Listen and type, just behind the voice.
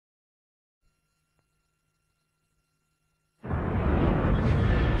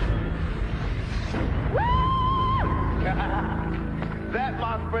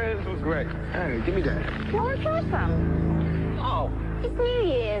girlfriends was great. Hey, give me that. You want to try some? Oh. It's New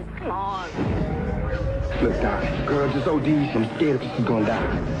Year's. Come on. Look, Doc, girl just OD'd. I'm scared she's gonna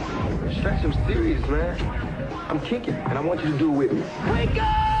die. Stretch, I'm serious, man. I'm kicking, and I want you to do it with me. Wake up!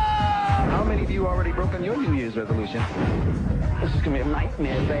 How many of you already broken your New Year's resolution? This is gonna be a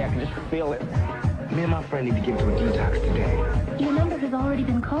nightmare today. I can just feel it. Me and my friend need to get into a detox today. Your number has already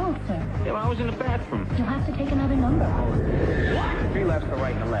been called, sir. Yeah, well, I was in the bathroom. You'll have to take another number. What? 3 lefts, a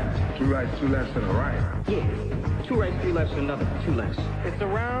right, and a left. 2 rights, 2 lefts, and a right. Yeah. 2 rights, 3 lefts, and another 2 lefts. It's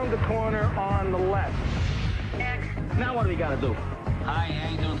around the corner on the left. X. Now what do we gotta do? Hi,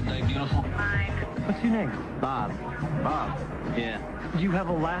 how you doing today, beautiful? Mine. What's your name? Bob. Bob. Yeah. Do you have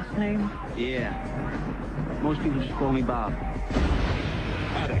a last name? Yeah. Most people just call me Bob.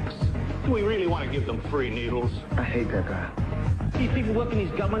 Addicts. Do we really want to give them free needles? I hate that guy. These people working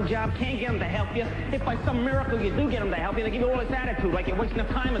these government jobs can't get them to help you. If by some miracle you do get them to help you, they give you all this attitude like you're wasting their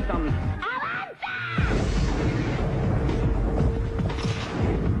time or something.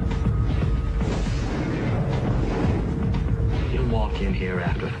 You'll walk in here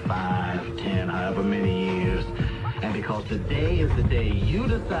after 5, 10, however many years, and because today is the day you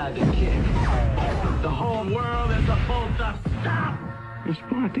decide to kick, the whole world is supposed to stop.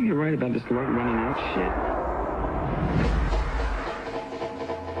 I think you're right about this running out shit.